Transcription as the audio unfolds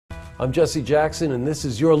I'm Jesse Jackson, and this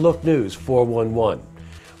is your Look News 411.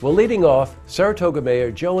 Well, leading off, Saratoga Mayor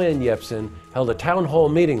Joanne Yepsen held a town hall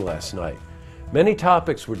meeting last night. Many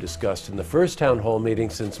topics were discussed in the first town hall meeting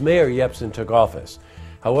since Mayor Yepsen took office.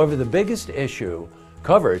 However, the biggest issue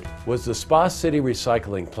covered was the Spa City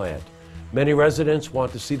recycling plant. Many residents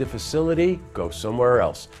want to see the facility go somewhere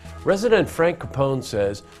else. Resident Frank Capone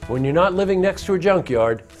says, when you're not living next to a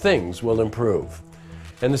junkyard, things will improve.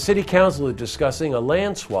 And the City Council is discussing a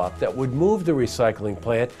land swap that would move the recycling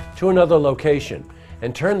plant to another location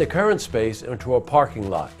and turn the current space into a parking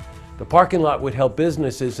lot. The parking lot would help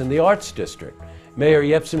businesses in the Arts District. Mayor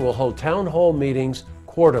Yepsen will hold town hall meetings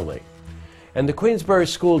quarterly. And the Queensbury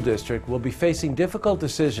School District will be facing difficult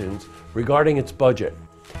decisions regarding its budget.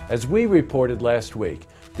 As we reported last week,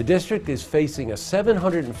 the district is facing a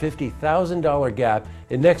 $750,000 gap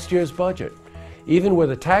in next year's budget. Even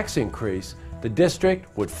with a tax increase, the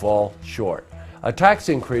district would fall short. A tax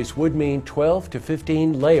increase would mean 12 to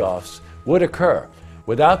 15 layoffs would occur.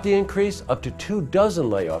 Without the increase, up to 24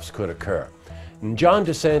 layoffs could occur. And John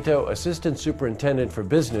DeSanto, Assistant Superintendent for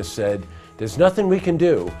Business, said, "There's nothing we can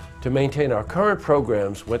do to maintain our current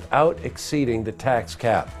programs without exceeding the tax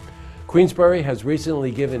cap." Queensbury has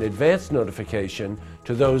recently given advance notification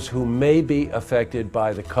to those who may be affected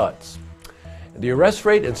by the cuts. The arrest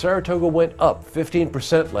rate in Saratoga went up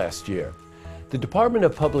 15% last year. The Department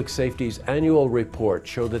of Public Safety's annual report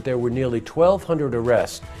showed that there were nearly 1,200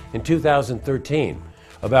 arrests in 2013,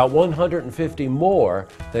 about 150 more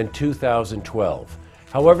than 2012.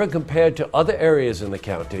 However, compared to other areas in the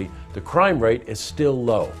county, the crime rate is still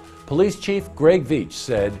low. Police Chief Greg Veach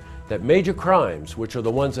said that major crimes, which are the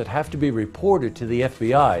ones that have to be reported to the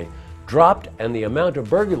FBI, dropped, and the amount of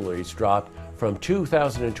burglaries dropped from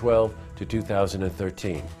 2012 to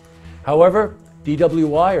 2013. However,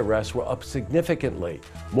 DWI arrests were up significantly.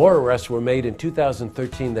 More arrests were made in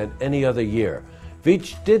 2013 than any other year.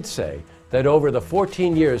 Veach did say that over the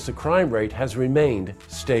 14 years, the crime rate has remained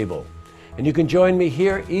stable. And you can join me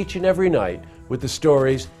here each and every night with the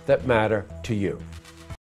stories that matter to you.